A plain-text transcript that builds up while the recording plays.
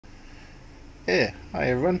Yeah, hi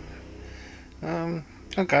everyone.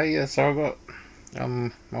 Okay, yeah, so I got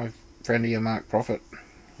my friend here, Mark Profit.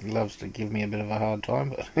 He loves to give me a bit of a hard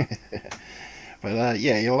time, but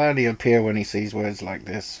yeah, he'll only appear when he sees words like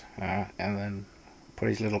this, and then put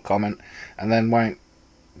his little comment, and then won't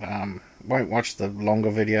watch the longer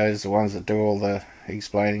videos, the ones that do all the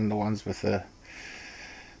explaining, the ones with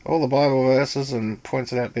all the Bible verses and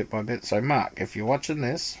points it out bit by bit. So Mark, if you're watching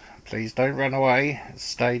this, please don't run away.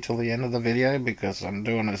 Stay till the end of the video because I'm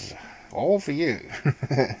doing this all for you.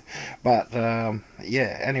 But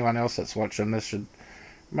yeah, anyone else that's watching this should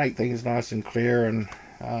make things nice and clear and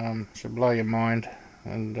should blow your mind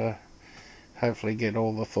and hopefully get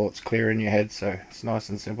all the thoughts clear in your head, so it's nice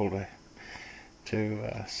and simple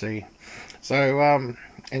to see. So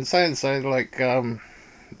in saying so, like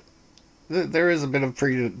there is a bit of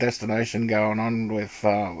predestination going on with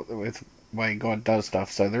way God does stuff.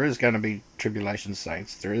 So there is going to be tribulation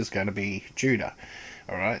saints. There is going to be Judah.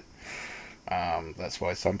 All right. That's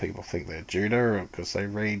why some people think they're Judah, because they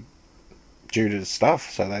read Judah's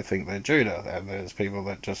stuff, so they think they're Judah. And there's people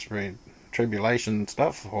that just read tribulation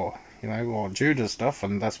stuff, or Judah's stuff,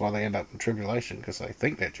 and that's why they end up in tribulation, because they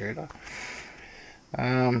think they're Judah.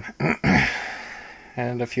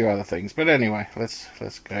 And a few other things, but anyway,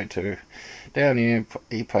 let's go to down here.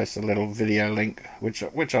 He posts a little video link which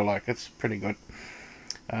I like. It's pretty good.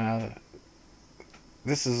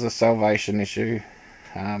 This is a salvation issue.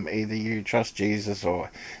 Either you trust Jesus or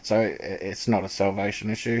so. It's not a salvation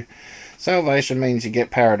issue. Salvation means you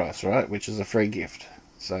get paradise, right, which is a free gift.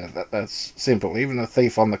 So that's simple. Even the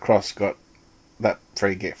thief on the cross got that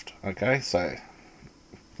free gift. Okay, so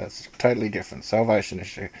that's totally different. Salvation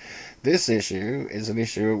issue. This issue is an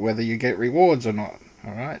issue of whether you get rewards or not.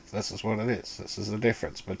 Alright, this is what it is. This is the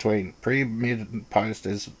difference between pre, mid, and post,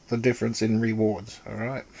 is the difference in rewards.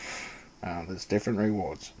 Alright, there's different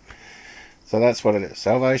rewards. So that's what it is.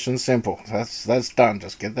 Salvation's simple. That's done.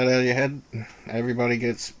 Just get that out of your head. Everybody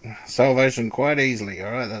gets salvation quite easily.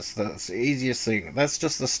 Alright, that's the easiest thing. That's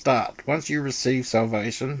just the start. Once you receive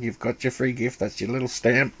salvation, you've got your free gift. That's your little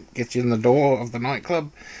stamp. Gets you in the door of the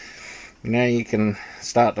nightclub. Now you can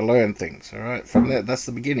start to learn things. Alright, from there, that's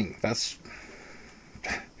the beginning. That's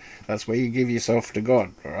where you give yourself to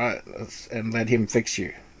God. Alright, and let Him fix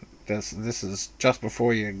you. This is just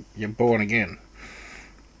before you're born again.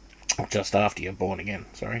 Or just after you're born again,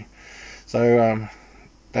 sorry. So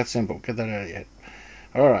that's simple. Get that out of your head.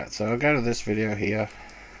 Alright, so I'll go to this video here,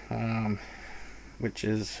 which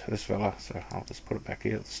is this fella. So I'll just put it back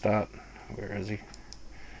here at the start. Where is he?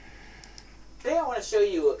 Today I want to show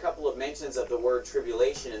you a couple of mentions of the word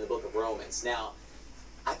tribulation in the book of Romans. Now,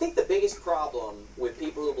 I think the biggest problem with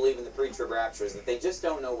people who believe in the pre-trib rapture is that they just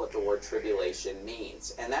don't know what the word tribulation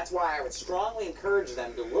means. And that's why I would strongly encourage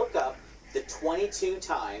them to look up the 22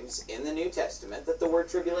 times in the New Testament that the word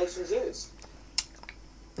tribulation is used.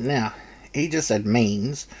 Now, he just said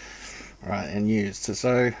means, right, and used.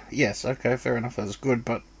 So, yes, okay, fair enough, that's good,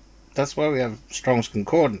 but that's why we have Strong's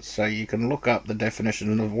Concordance, so you can look up the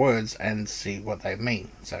definition of words and see what they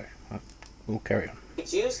mean. So, we'll carry on.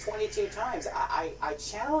 It's used 22 times. I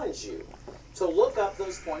challenge you to look up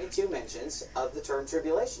those 22 mentions of the term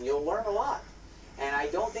tribulation. You'll learn a lot. And I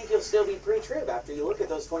don't think you'll still be pre-trib after you look at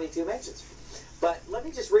those 22 mentions. But let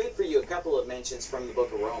me just read for you a couple of mentions from the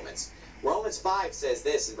book of Romans. Romans 5 says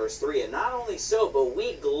this in verse 3, "And not only so, but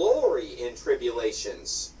we glory in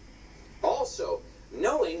tribulations. Also,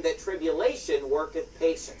 knowing that tribulation worketh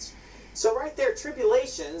patience." So right there,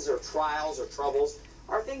 tribulations or trials or troubles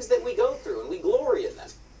are things that we go through, and we glory in them.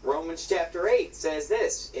 Romans chapter 8 says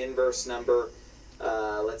this in verse number,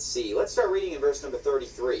 let's start reading in verse number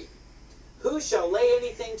 33. "Who shall lay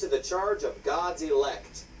anything to the charge of God's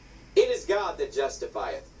elect? It is God that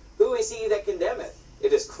justifieth. Who is he that condemneth?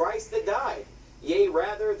 It is Christ that died, yea,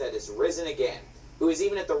 rather, that is risen again, who is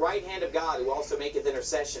even at the right hand of God, who also maketh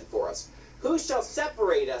intercession for us. Who shall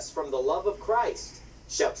separate us from the love of Christ?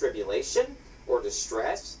 Shall tribulation, or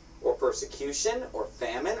distress, or persecution, or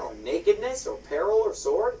famine, or nakedness, or peril, or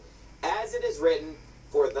sword? As it is written,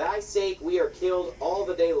 For thy sake we are killed all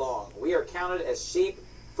the day long. We are counted as sheep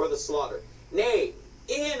for the slaughter. Nay,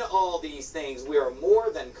 in all these things we are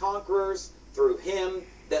more than conquerors through him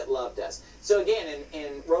that loved us." So again,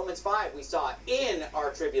 in Romans 5 we saw in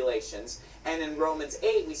our tribulations, and in Romans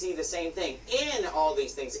 8 we see the same thing. In all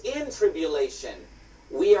these things, in tribulation,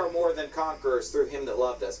 we are more than conquerors through him that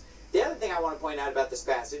loved us. The other thing I want to point out about this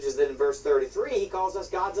passage is that in verse 33 he calls us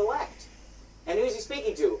God's elect. And who is he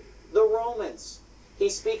speaking to? The Romans.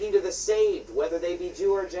 He's speaking to the saved, whether they be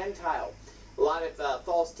Jew or Gentile. A lot of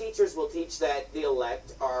false teachers will teach that the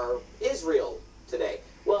elect are Israel today.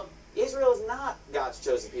 Well, Israel is not God's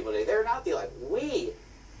chosen people today. They're not the elect. We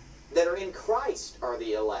that are in Christ are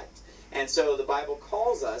the elect. And so the Bible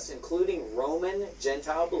calls us, including Roman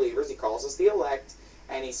Gentile believers, he calls us the elect,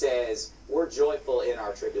 and he says, we're joyful in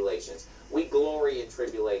our tribulations. We glory in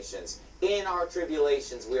tribulations. In our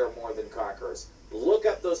tribulations, we are more than conquerors. Look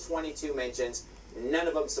up those 22 mentions. None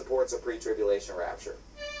of them supports a pre-tribulation rapture.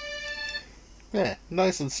 Yeah,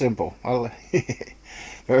 nice and simple.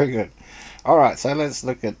 Very good. Alright, so let's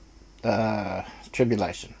look at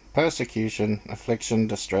tribulation. Persecution, affliction,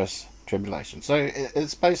 distress, tribulation. So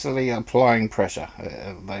it's basically applying pressure.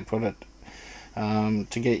 They put it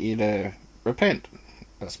to get you to repent.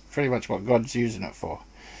 That's pretty much what God's using it for.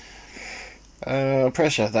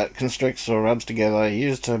 Pressure that constricts or rubs together,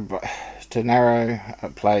 used to narrow a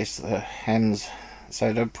place, the hands,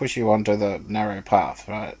 so to push you onto the narrow path,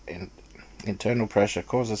 right? Internal pressure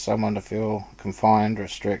causes someone to feel confined,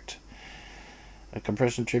 restrict. A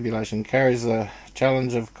compression tribulation carries the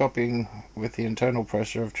challenge of coping with the internal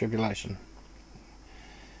pressure of tribulation.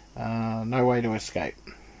 No way to escape.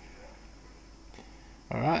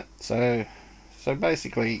 Alright, so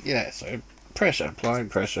basically, yeah, so pressure, applying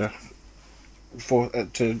pressure for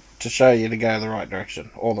to show you to go the right direction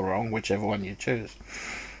or the wrong, whichever one you choose.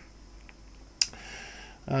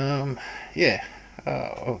 Yeah.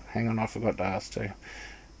 Oh, hang on, I forgot to ask too.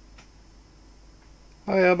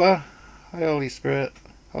 Hi, Abba. Hi, Holy Spirit.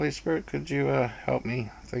 Holy Spirit, could you help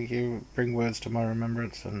me? Thank you. Bring words to my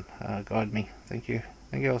remembrance and guide me. Thank you.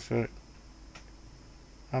 Thank you, Holy Spirit.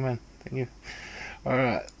 Amen. Thank you.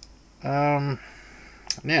 Alright.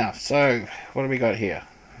 Now, so, what do we got here?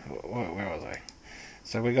 Where was I?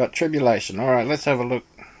 So we got tribulation. Alright, let's have a look.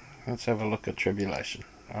 Let's have a look at tribulation.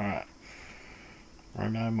 Alright. I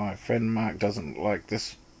know my friend Mark doesn't like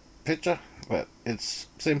this picture, but it's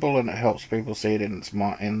simple and it helps people see it in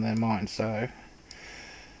their mind. So,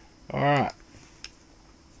 alright.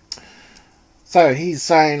 So he's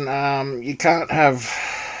saying you can't have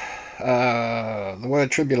the word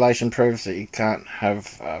tribulation proves that you can't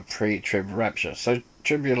have pre-trib rapture. So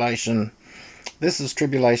tribulation, this is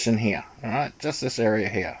tribulation here, alright, just this area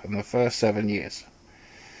here in the first 7 years.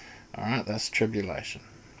 Alright, that's tribulation.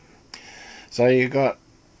 So you got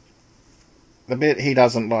the bit he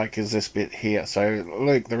doesn't like is this bit here. So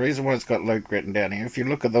Luke, the reason why it's got Luke written down here, if you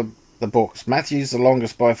look at the books, Matthew's the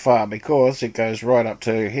longest by far because it goes right up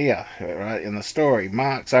to here, right, in the story.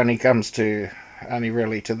 Mark's only comes to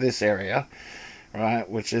really to this area, right,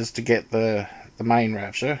 which is to get the main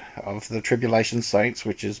rapture of the tribulation saints,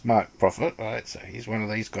 which is Mark Proffitt, right, so he's one of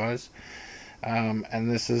these guys.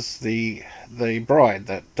 And this is the bride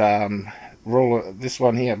that this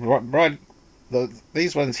one here, bride,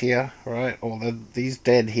 these ones here, right, or these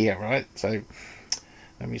dead here, right. So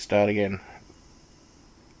let me start again.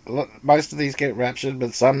 Most of these get raptured,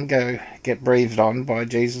 but some get breathed on by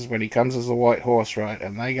Jesus when he comes as a white horse, right,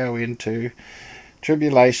 and they go into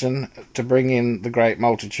tribulation to bring in the great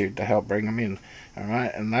multitude to help bring them in,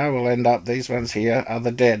 alright, and they will end up, these ones here are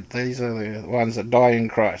the dead. These are the ones that die in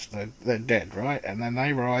Christ. They're dead, right, and then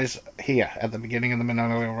they rise here at the beginning of the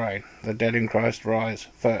millennial reign. The dead in Christ rise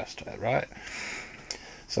first, right,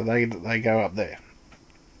 so they go up there.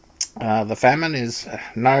 The famine is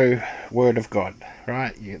no word of God,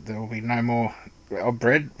 right, there will be no more of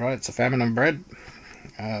bread, right, it's a famine of bread.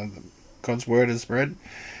 God's word is bread.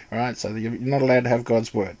 Alright, so you're not allowed to have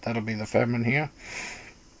God's word. That'll be the famine here.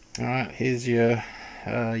 Alright, here's your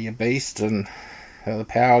beast and the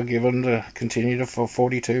power given to continue for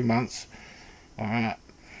 42 months. Alright,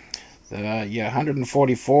 your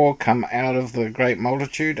 144 come out of the great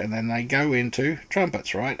multitude and then they go into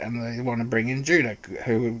trumpets, right? And they want to bring in Judah,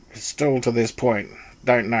 who still to this point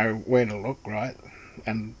don't know where to look, right?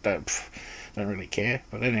 And don't really care,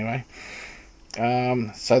 but anyway.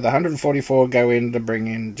 So the 144 go in to bring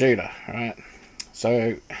in Judah, right?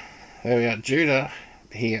 So there we are, Judah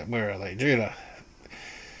here. Where are they? Judah.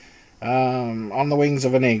 On the wings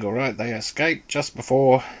of an eagle, right? They escape just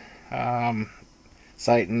before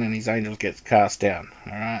Satan and his angels get cast down,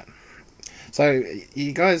 alright? So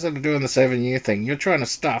you guys that are doing the 7-year thing, you're trying to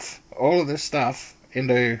stuff all of this stuff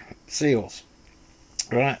into seals,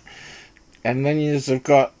 right? And then you've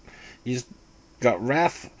got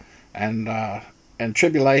wrath and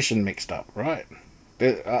tribulation mixed up, right?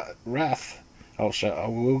 Wrath,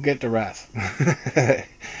 we'll get to wrath.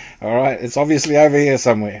 Alright, it's obviously over here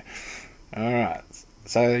somewhere. Alright,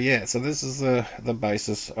 so yeah, so this is the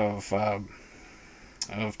basis of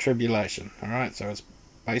tribulation. Alright, so it's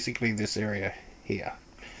basically this area here.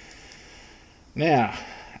 Now,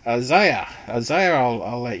 Isaiah,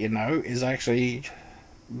 I'll let you know, is actually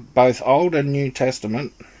both Old and New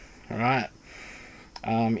Testament, alright?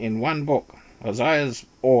 in one book. Isaiah's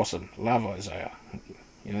awesome. Love Isaiah.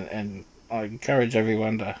 And I encourage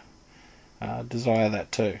everyone to desire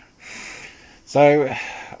that too. So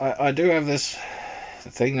I do have this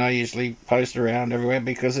thing I usually post around everywhere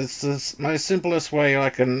because it's the most simplest way I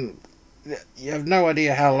can. You have no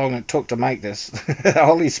idea how long it took to make this. The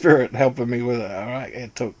Holy Spirit helping me with it. All right,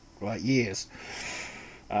 it took like years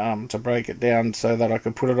to break it down so that I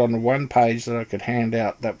could put it on one page that I could hand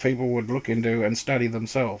out that people would look into and study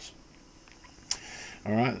themselves.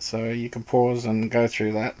 Alright, so you can pause and go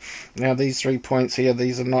through that. Now these 3 points here,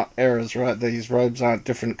 these are not errors, right? These robes aren't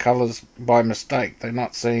different colours by mistake. They're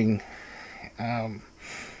not seeing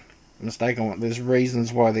mistaken. There's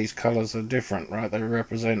reasons why these colours are different, right? They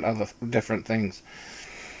represent other different things.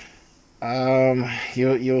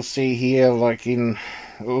 You'll see here, like in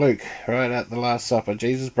Luke, right, at the Last Supper,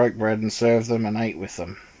 Jesus broke bread and served them and ate with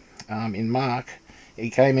them. In Mark, he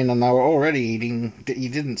came in and they were already eating. He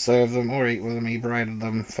didn't serve them or eat with them. He berated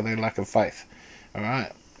them for their lack of faith.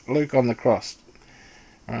 Alright, Luke on the cross.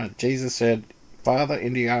 Alright, Jesus said, Father,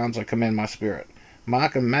 into your arms I commend my spirit.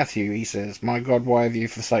 Mark and Matthew, he says, my God, why have you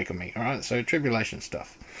forsaken me? Alright, so tribulation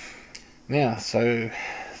stuff. Now, so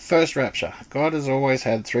first rapture. God has always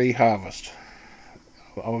had 3 harvests.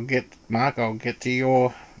 Mark, I'll get to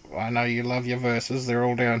your. I know you love your verses. They're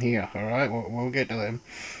all down here. Alright, we'll get to them.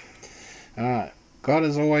 Alright. God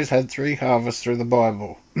has always had 3 harvests through the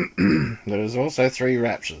Bible. There is also 3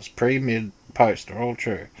 raptures. Pre, mid, post are all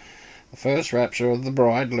true. The first rapture of the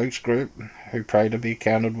bride, Luke's group, who pray to be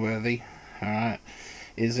counted worthy, alright,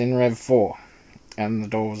 is in Rev 4. And the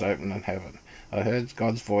door was opened in heaven. I heard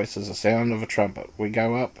God's voice as the sound of a trumpet. We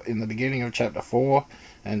go up in the beginning of chapter 4,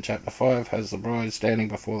 and chapter 5 has the bride standing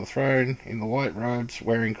before the throne in the white robes,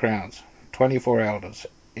 wearing crowns. 24 elders.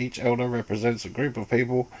 Each elder represents a group of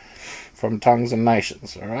people from tongues and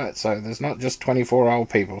nations. Alright, so there's not just 24 old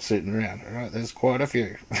people sitting around. Alright, there's quite a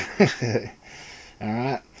few.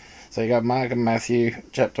 Alright, so you got Mark and Matthew,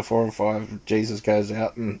 chapter 4 and 5. Jesus goes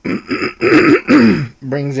out and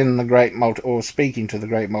brings in the great or speaking to the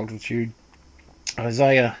great multitude.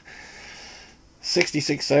 Isaiah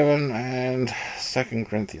 66:7 and 2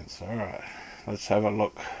 Corinthians. Alright, let's have a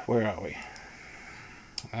look. Where are we?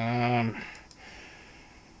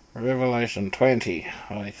 Revelation 20.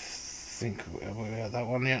 I think we got that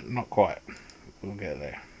one yet. Not quite. We'll get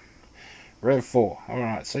there. Rev 4.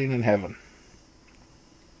 Alright, seen in heaven.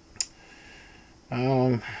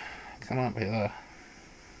 Come up here.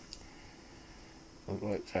 Look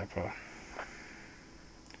like chapter.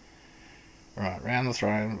 Right, round the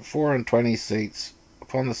throne, 4 and 20 seats.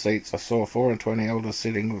 Upon the seats I saw 4 and 20 elders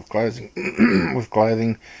sitting with clothing with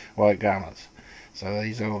clothing white garments. So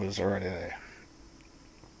these elders are already there.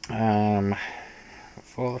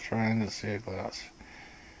 Before the throne is clear glass.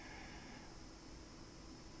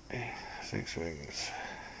 6 wings.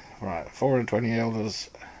 Right, 4 and 20 elders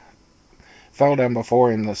fell down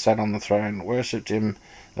before him that sat on the throne, worshipped him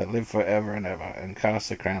that lived forever and ever, and cast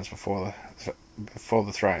their crowns before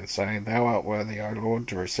the throne, saying, Thou art worthy, O Lord,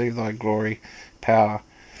 to receive thy glory, power.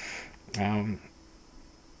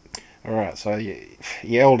 Alright, so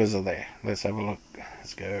your elders are there. Let's have a look.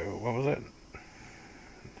 Let's go, what was it?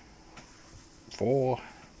 4.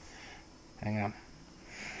 Hang on.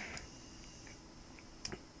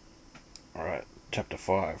 Alright, chapter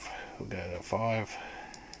 5. We'll go to 5.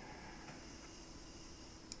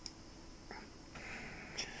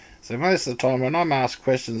 So most of the time when I'm asked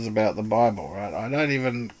questions about the Bible, right, I don't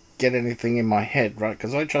even get anything in my head, right,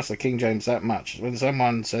 because I trust the King James that much. When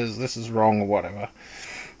someone says this is wrong or whatever,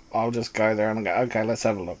 I'll just go there and go, okay, let's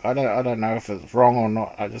have a look. I don't know if it's wrong or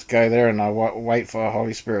not. I just go there and I wait for the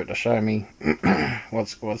Holy Spirit to show me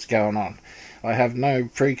what's going on. I have no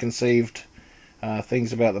preconceived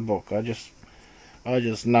things about the book. I just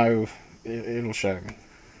know it'll show me.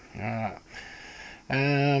 Alright.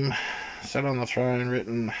 Sat on the throne,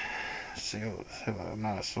 written, sealed,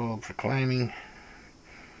 proclaiming.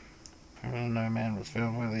 No man was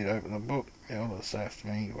found worthy to open the book. The elders after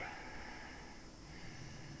me.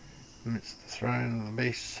 Amidst the throne of the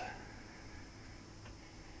beast.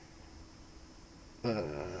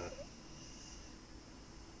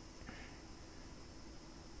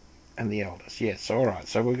 And the elders. Yes, alright,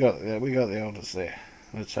 so we got the elders there.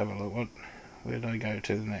 Let's have a look. Where did I go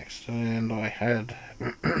to next? And I had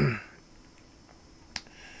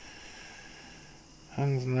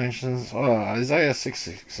tongues and nations. Oh, Isaiah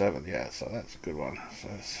 67. Yeah, so that's a good one. So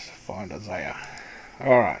let's find Isaiah.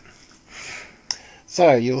 Alright.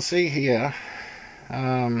 So you'll see here,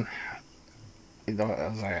 Isaiah,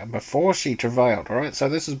 before she travailed, alright? So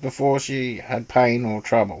this is before she had pain or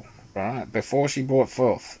trouble. Alright, before she brought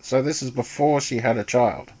forth. So this is before she had a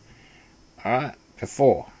child. Alright,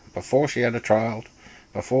 before she had a child,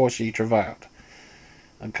 before she travailed.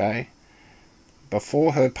 Okay,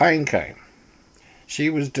 before her pain came, she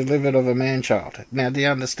was delivered of a man-child. Now, do you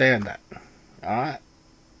understand that? Alright,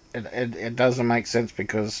 it doesn't make sense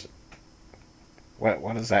because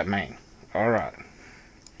what does that mean? Alright.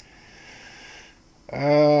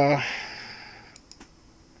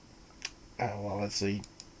 Well, let's see.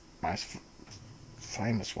 Most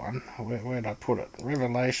famous one. Where'd I put it?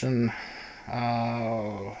 Revelation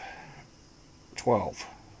 12.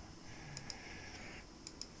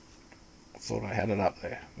 I thought I had it up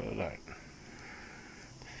there, but I don't.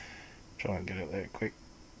 Try and get it there quick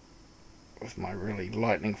with my really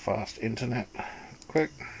lightning fast internet.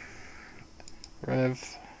 Quick.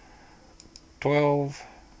 Rev 12.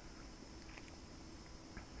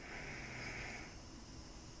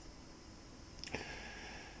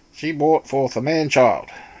 She brought forth a man-child.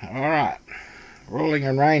 Alright. Ruling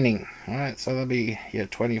and reigning. Alright, so there'll be your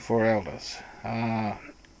 24 elders.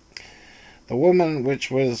 The woman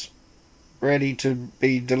which was ready to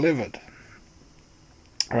be delivered.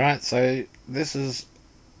 Alright, so this is...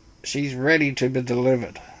 she's ready to be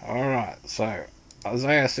delivered. Alright, so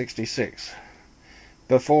Isaiah 66.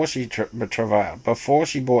 Before she travailed. Before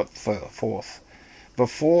she brought forth.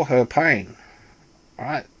 Before her pain.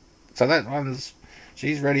 Alright, so that one's...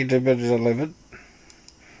 she's ready to be delivered.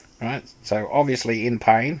 Right, so obviously in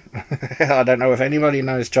pain. I don't know if anybody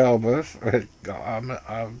knows childbirth. I'm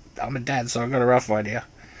a dad, so I've got a rough idea.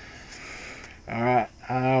 Alright,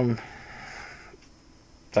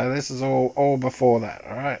 so this is all before that,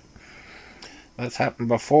 alright? That's happened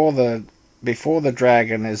before the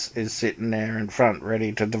dragon is sitting there in front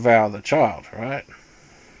ready to devour the child, right?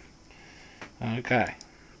 Okay.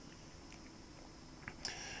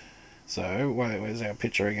 So, where's our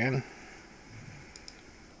picture again?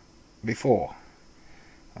 Before.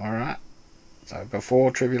 Alright. So,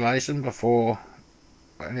 before tribulation, before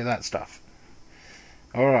any of that stuff.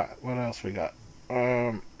 Alright, what else we got?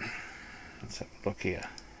 Let's have a look here.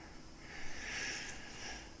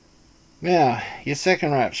 Now, your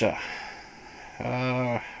second rapture.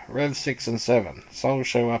 Rev 6 and 7. Souls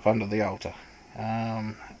show up under the altar.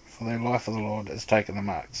 For their life of the Lord has taken the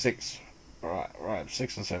mark. 6. Right,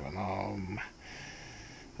 6 and 7.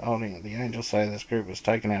 Holding the angels say this group was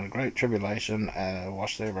taken out of great tribulation and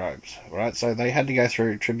washed their robes. Right, so they had to go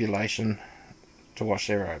through tribulation to wash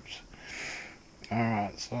their robes.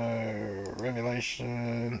 Alright, so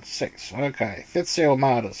Revelation 6. Okay, fifth seal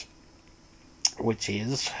martyrs, which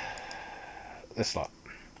is this lot.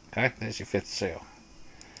 Okay, there's your fifth seal.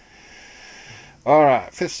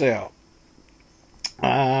 Alright, fifth seal.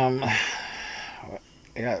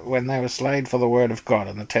 Yeah, when they were slain for the word of God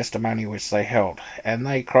and the testimony which they held, and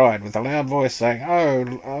they cried with a loud voice, saying,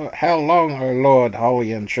 Oh, how long, O Lord,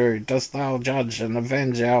 holy and true, dost thou judge and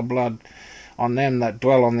avenge our blood on them that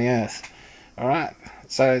dwell on the earth? Alright,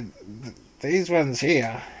 so these ones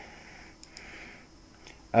here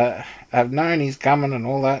have known he's coming and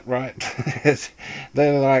all that, right?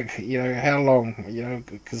 They're like, how long,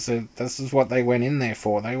 because this is what they went in there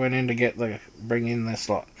for. They went in to bring in this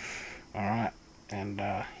lot. Alright. And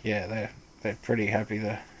yeah, they're pretty happy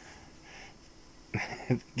to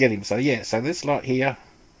get him. So yeah, so this lot here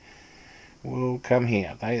will come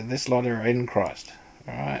here. This lot are in Christ.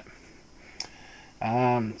 Alright.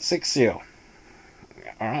 Sixth seal.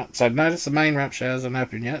 Alright, so notice the main rapture hasn't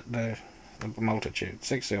happened yet. The multitude.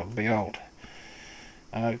 Sixth seal, behold.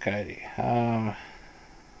 Okay.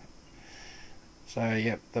 So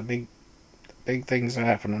yep, the big things are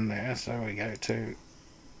happening there. So we go to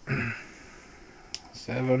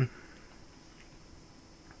 7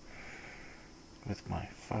 with my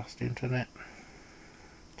fast internet.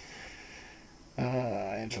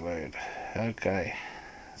 Interlude. Okay,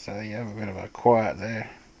 so you have a bit of a quiet there.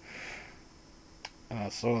 And I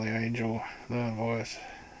saw the angel, the voice.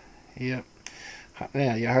 Yep.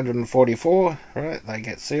 Now you're 144, right? They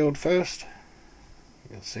get sealed first.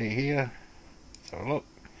 You'll see here. So look,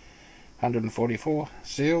 144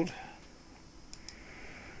 sealed.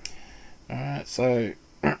 Alright, so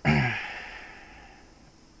the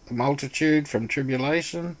multitude from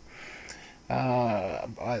tribulation,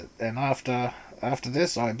 and after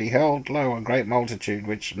this I beheld, lo, a great multitude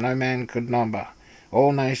which no man could number,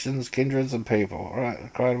 all nations, kindreds, and people.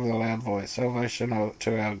 Right, cried with a loud voice, salvation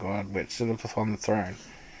to our God, which sitteth upon the throne.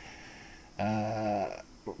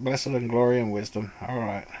 Blessed and glory and wisdom.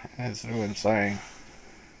 Alright, that's what I'm saying.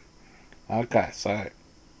 Okay, so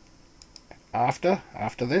after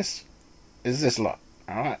this is this lot.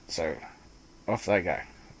 Alright, so off they go.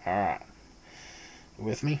 Alright.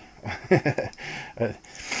 With me?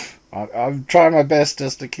 I'm trying my best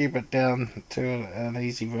just to keep it down to an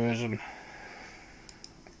easy version,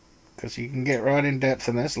 because you can get right in depth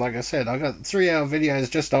in this. Like I said, I got 3-hour videos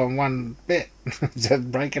just on one bit,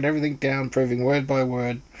 just breaking everything down, proving word by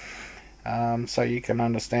word, so you can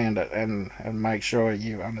understand it and make sure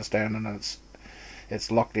you understand and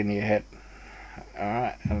it's locked in your head. All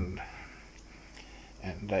right, and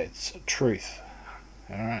it's truth.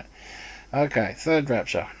 All right. Okay, third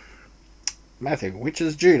rapture. Matthew, which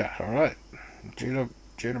is Judah? All right, Judah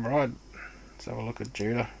bride. Let's have a look at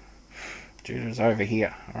Judah. Judah's over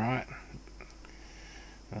here. All right,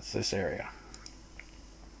 that's this area.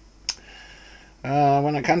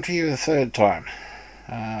 When I come to you the third time,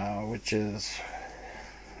 which is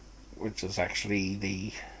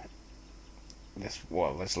actually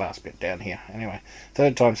this last bit down here. Anyway,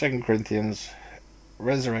 third time, 2 Corinthians,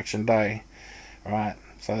 resurrection day. All right,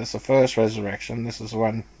 so that's the first resurrection. This is the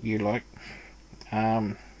one you like,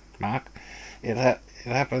 Mark. It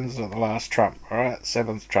happens at the last trump. All right,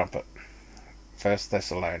 7th trumpet, 1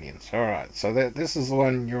 Thessalonians. All right, so this is the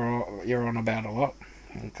one you're on about a lot.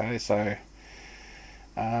 Okay, so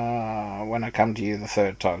when I come to you the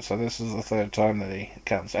third time, so this is the third time that he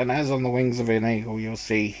comes, and as on the wings of an eagle, you'll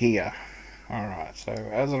see here. All right, so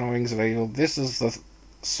as on the wings of an eagle, this is the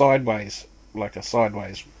sideways, like a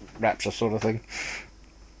sideways rapture sort of thing,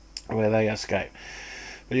 where they escape.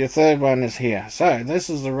 But your third one is here. So this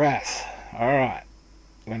is the wrath. All right,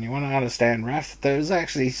 when you want to understand wrath, there's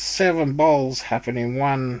actually 7 bowls happen in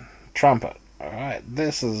one trumpet. All right,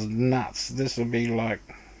 this is nuts. This would be like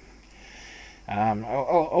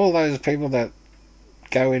all those people that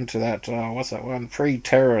go into that what's that one,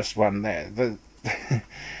 pre-terrorist one there.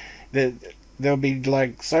 There'll be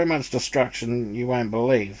like so much destruction you won't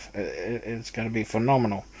believe. It's going to be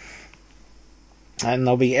phenomenal, and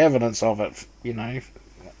there'll be evidence of it. You know,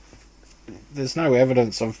 there's no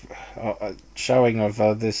evidence of showing of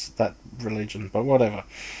that religion, but whatever.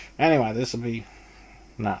 Anyway, this will be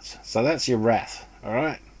nuts. So that's your wrath. All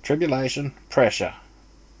right, tribulation, pressure,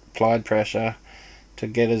 applied pressure to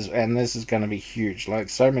get us, and this is going to be huge. Like,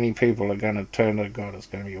 so many people are going to turn to God. It's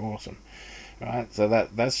going to be awesome. Right, so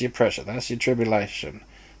that's your pressure, that's your tribulation.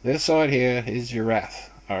 This side here is your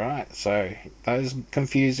wrath. Alright, so those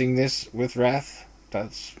confusing this with wrath,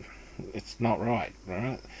 it's not right.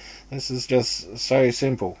 Alright, this is just so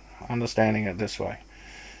simple, understanding it this way.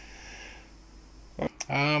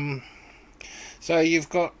 So you've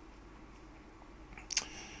got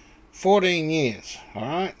 14 years.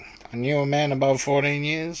 Alright, I knew a man above 14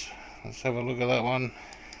 years. Let's have a look at that one.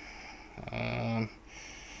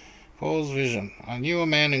 Paul's vision. I knew a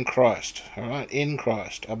man in Christ, alright, in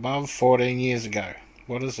Christ, above 14 years ago.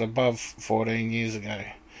 What is above 14 years ago?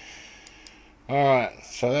 Alright,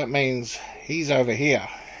 so that means he's over here.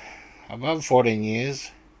 Above 14 years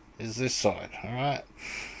is this side, alright,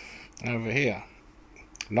 over here.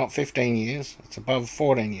 Not 15 years, it's above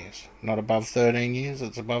 14 years. Not above 13 years,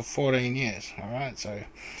 it's above 14 years, alright, so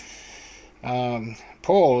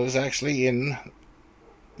Paul is actually in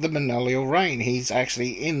the millennial reign. He's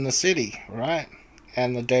actually in the city, right?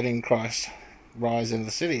 And the dead in Christ rise in the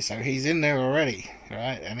city. So he's in there already,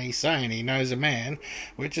 right? And he's saying he knows a man,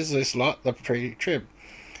 which is this lot, the pre-trib.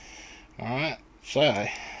 Alright, so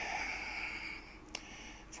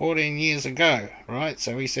 14 years ago, right?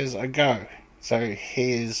 So he says ago. So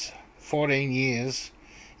he's 14 years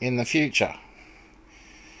in the future.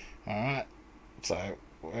 Alright, so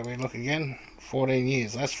where we look again, 14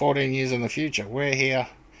 years. That's 14 years in the future. We're here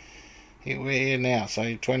now, so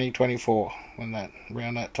 2024,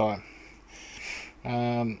 around that time,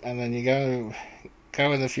 and then you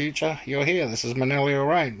go in the future. You're here. This is millennial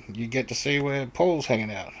reign. You get to see where Paul's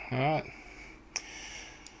hanging out. All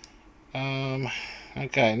right.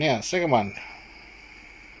 Okay. Now, second one.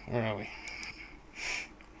 Where are we?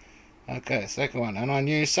 Okay, second one. And I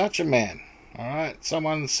knew such a man. All right,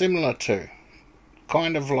 someone similar to,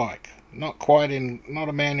 kind of like, not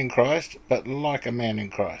a man in Christ, but like a man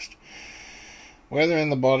in Christ. Whether in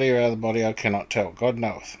the body or out of the body, I cannot tell. God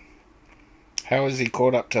knoweth. How is he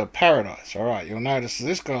caught up to paradise? Alright, you'll notice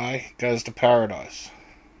this guy goes to paradise.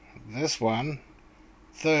 This one,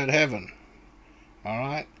 third heaven.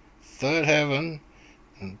 Alright, third heaven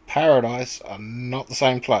and paradise are not the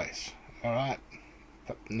same place. Alright,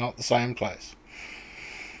 not the same place.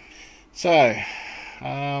 So,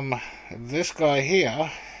 this guy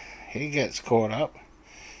here, he gets caught up,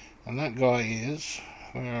 and that guy is,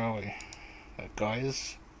 where are we? That guy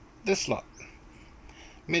is this lot.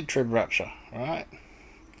 Mid-trib rapture, right?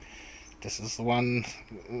 This is the one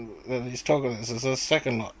that he's talking about. This is the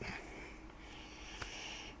second lot.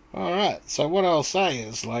 Alright, so what I'll say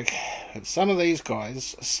is, like, some of these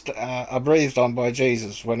guys are breathed on by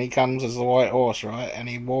Jesus when he comes as the white horse, right? And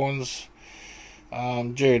he warns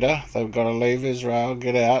Judah, they've got to leave Israel,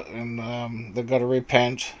 get out, and they've got to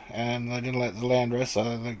repent, and they didn't let the land rest,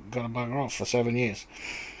 so they've got to bugger off for 7 years.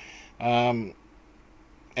 And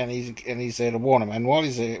he's there to warn them. And while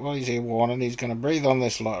he's here warning, he's going to breathe on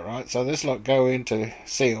this lot, right? So this lot go into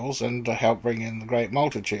seals and to help bring in the great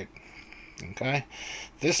multitude. Okay,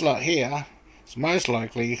 this lot here is most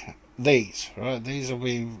likely these, right? These will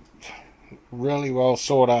be really well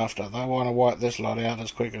sought after. They want to wipe this lot out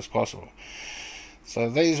as quick as possible. So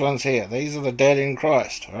these ones here, these are the dead in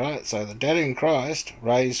Christ, right? So the dead in Christ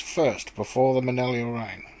raised first before the millennial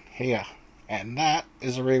reign here, and that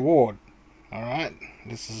is a reward. All right,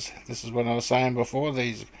 this is what I was saying before.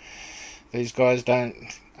 These guys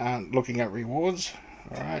aren't looking at rewards.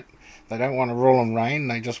 All right, they don't want to rule and reign.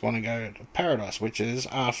 They just want to go to paradise, which is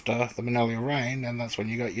after the millennial reign, and that's when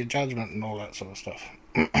you got your judgment and all that sort of stuff.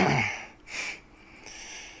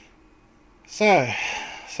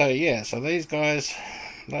 So yeah, so these guys,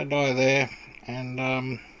 they die there,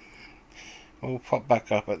 and we'll pop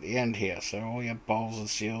back up at the end here. So all your bowls and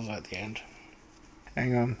seals at the end.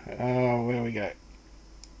 Hang on, where we go?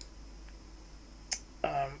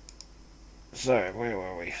 So where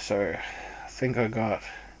were we? So I think I got.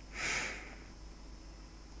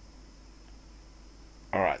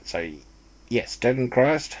 All right. So yes, dead in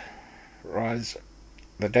Christ, rise.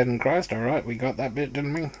 The dead in Christ. All right, we got that bit,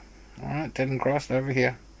 didn't we? All right, dead in Christ over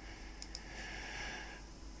here.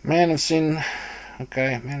 Man of sin.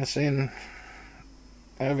 Okay, man of sin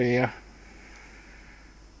over here.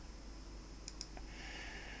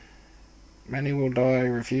 Many will die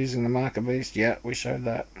refusing the mark of the beast. Yeah, we showed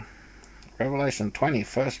that. Revelation 20,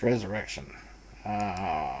 first resurrection.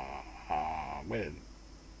 Where?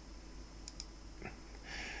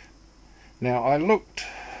 Now I looked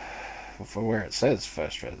for where it says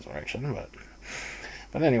first resurrection,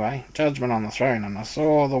 but anyway, judgment on the throne, and I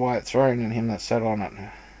saw the white throne and him that sat on it,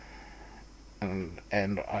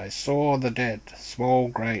 and I saw the dead, small,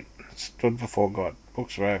 great, stood before God.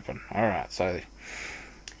 Books were open. All right, so.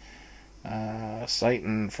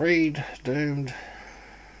 Satan freed, doomed,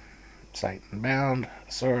 Satan bound,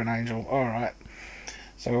 saw an angel. Alright,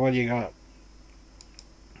 so what do you got?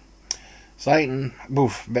 Satan,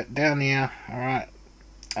 boof, but down here, alright.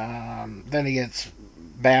 Then he gets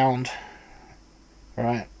bound,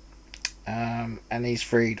 alright, and he's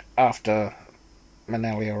freed after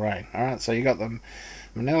millennial reign. Alright, so you got the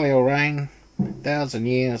millennial reign, 1,000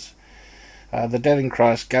 years. The dead in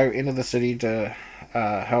Christ go into the city to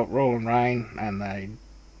help rule and reign, and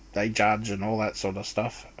they judge and all that sort of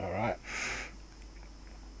stuff. All right,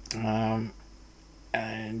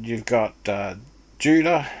 and you've got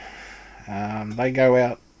Judah. They go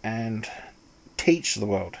out and teach the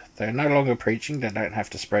world. They're no longer preaching. They don't have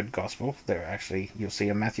to spread gospel. They're actually, you'll see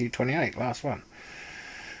in Matthew 28, last one,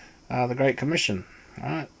 the Great Commission. All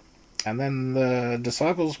right, and then the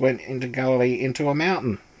disciples went into Galilee into a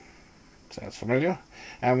mountain. Sounds familiar.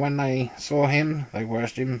 And when they saw him, they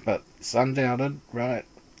worshipped him, but some doubted, right?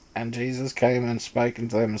 And Jesus came and spake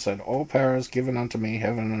unto them and said, all power is given unto me,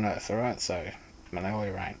 heaven and earth. Alright, so,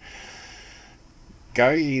 millennial reign.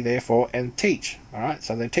 Go ye therefore and teach. Alright,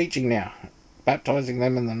 so they're teaching now. Baptizing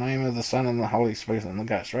them in the name of the Son and the Holy Spirit and the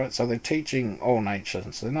Ghost, right? So they're teaching all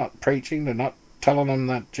nations. They're not preaching, they're not telling them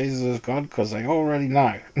that Jesus is God, because they already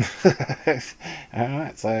know.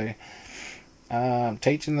 Alright, so...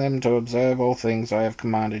 teaching them to observe all things I have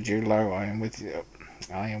commanded you. Lo, I am with you.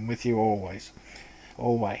 I am with you always,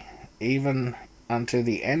 even unto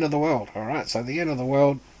the end of the world. All right. So the end of the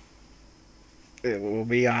world, it will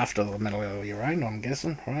be after the millennial reign, I'm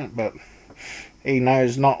guessing. Right, but he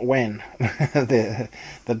knows not when, the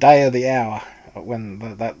day or the hour when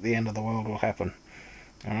the end of the world will happen.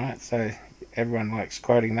 All right. So everyone likes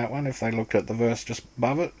quoting that one. If they looked at the verse just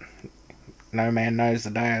above it, no man knows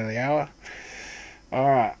the day or the hour.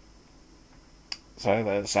 Alright, so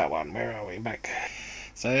there's that one. Where are we? Back.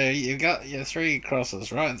 So you've got your three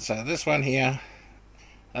crosses, right? So this one here,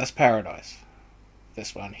 that's paradise.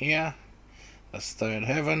 This one here, that's third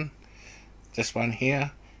heaven. This one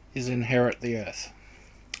here is inherit the earth.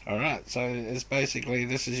 Alright, so it's basically,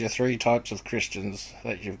 this is your three types of Christians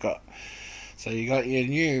that you've got. So you got your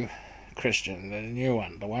new Christian, the new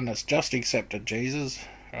one, the one that's just accepted Jesus,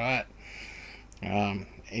 right?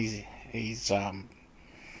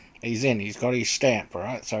 He's in, he's got his stamp,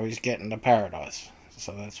 right? So he's getting to paradise.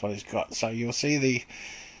 So that's what he's got. So you'll see the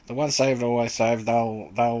once saved, always saved,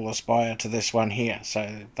 they'll aspire to this one here.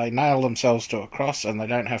 So they nail themselves to a cross, and they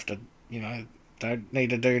don't have to, don't need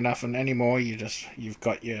to do nothing anymore. You've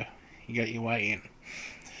got your way in.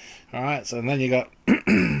 All right. So then you got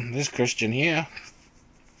this Christian here.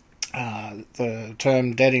 The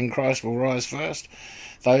term "dead in Christ" will rise first.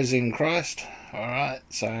 Those in Christ. All right.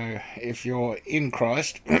 So if you're in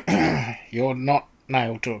Christ, you're not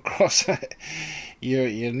nailed to a cross.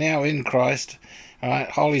 You're now in Christ. All right.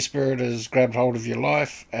 Holy Spirit has grabbed hold of your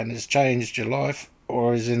life and has changed your life,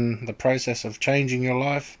 or is in the process of changing your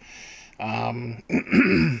life.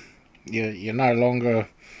 You're no longer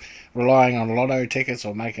relying on lotto tickets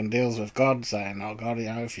or making deals with God, saying, "Oh God,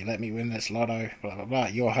 if you let me win this lotto, blah blah blah."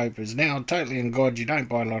 Your hope is now totally in God. You don't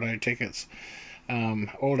buy lotto tickets,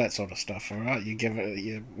 all that sort of stuff. All right,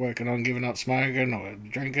 you're working on giving up smoking or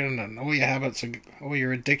drinking, and all your habits, all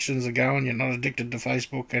your addictions are going. You're not addicted to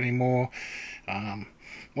Facebook anymore.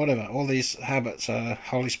 Whatever, all these habits,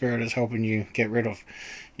 Holy Spirit is helping you get rid of.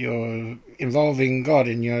 You're involving God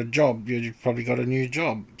in your job. You've probably got a new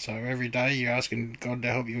job, so every day you're asking God to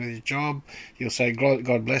help you with your job. You'll say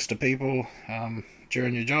God bless to people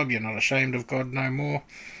during your job. You're not ashamed of God no more.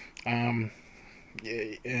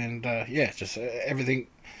 Just everything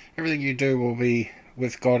you do will be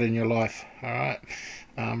with God in your life. All right,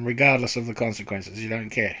 regardless of the consequences. You don't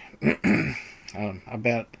care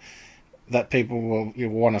about that. People will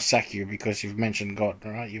want to sack you because you've mentioned God.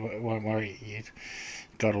 All right, you won't worry.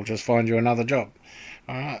 God will just find you another job.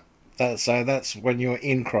 All right. That's when you're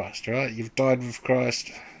in Christ. Right. You've died with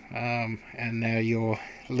Christ, and now you're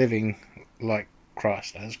living like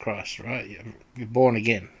Christ, as Christ. Right. You're born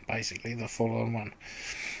again, basically the full-on one.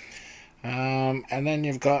 And then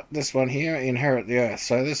you've got this one here: inherit the earth.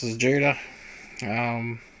 So this is Judah.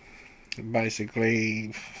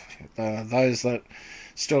 Basically, those that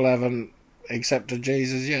still haven't accepted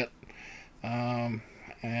Jesus yet.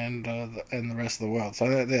 And the rest of the world.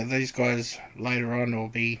 So these guys later on will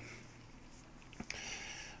be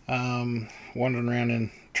wandering around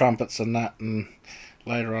in trumpets and that, and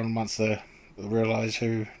later on, once they realise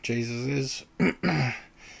who Jesus is,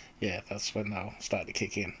 that's when they'll start to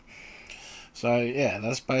kick in. So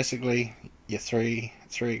that's basically your three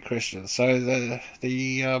Christians. So the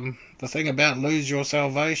thing about lose your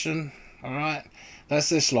salvation, all right, that's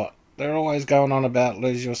this lot. They're always going on about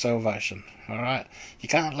lose your salvation. All right, you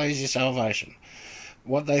can't lose your salvation.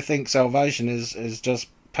 What they think salvation is just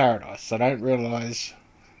paradise. They don't realise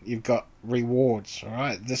you've got rewards. All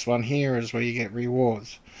right, this one here is where you get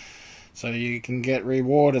rewards. So you can get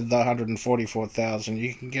rewarded the 144,000.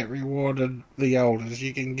 You can get rewarded the elders.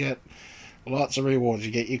 You can get lots of rewards.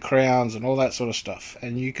 You get your crowns and all that sort of stuff.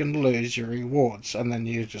 And you can lose your rewards, and then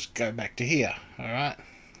you just go back to here. All right.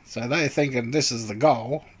 So they're thinking this is the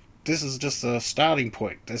goal. This is just the starting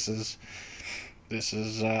point. This is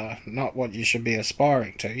not what you should be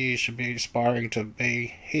aspiring to. You should be aspiring to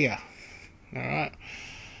be here. All right.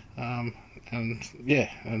 And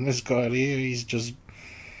this guy here, he's just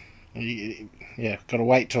got to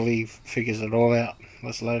wait till he figures it all out.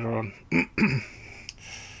 That's later on.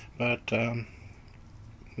 But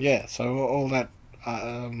so all that,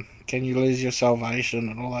 can you lose your salvation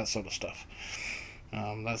and all that sort of stuff.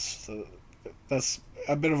 That's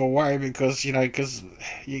a bit of a worry because you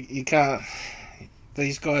can't.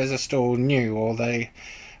 These guys are still new, or they're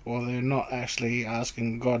not actually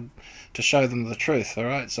asking God to show them the truth. All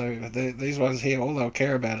right, so these ones here, all they'll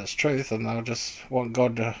care about is truth, and they'll just want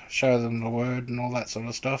God to show them the word and all that sort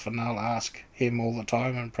of stuff, and they'll ask Him all the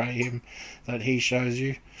time and pray Him that He shows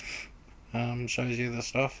you the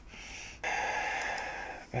stuff.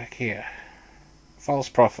 Back here, false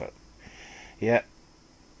prophet. Yep,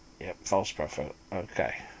 false prophet.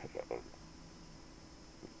 Okay.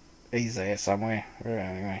 He's there somewhere.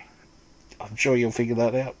 Anyway, I'm sure you'll figure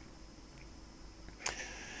that out.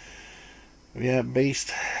 Yeah,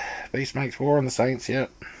 beast makes war on the saints.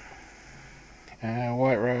 Yep.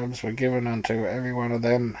 White robes were given unto every one of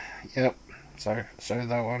them. Yep. So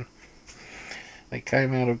that one. They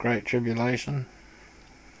came out of great tribulation.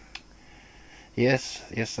 Yes,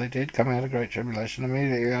 they did come out of great tribulation.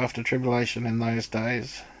 Immediately after tribulation in those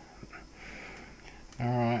days.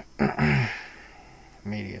 Alright.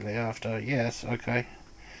 Immediately after, yes, okay.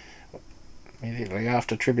 Immediately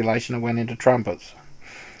after tribulation, it went into trumpets.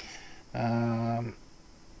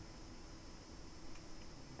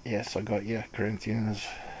 Yes, I got you, Corinthians.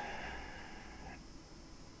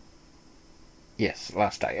 Yes,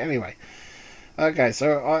 last day. Anyway. Okay,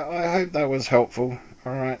 so I hope that was helpful.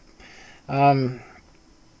 Alright.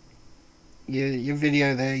 Your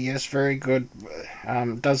video there, yes, very good.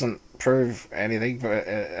 Doesn't prove anything, but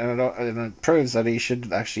and it proves that he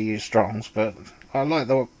should actually use Strongs. But I like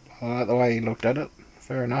the way he looked at it.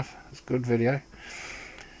 Fair enough. It's a good video.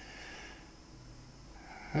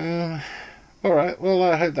 Alright, well,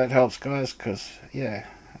 I hope that helps, guys, because, yeah,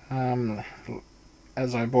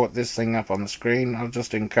 as I brought this thing up on the screen, I'll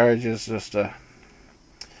just encourage you just to,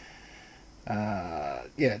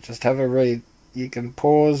 yeah, just have a read. You can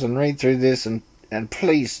pause and read through this, and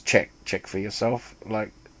please check for yourself.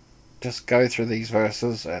 Like, just go through these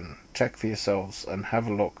verses and check for yourselves and have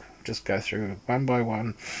a look. Just go through one by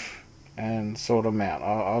one and sort them out.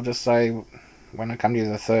 I'll just say, when I come to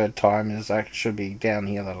the third time, is that should be down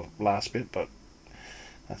here, the last bit, but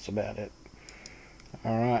that's about it.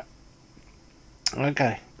 Alright.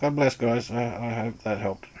 Okay. God bless, guys. I hope that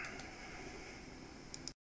helped.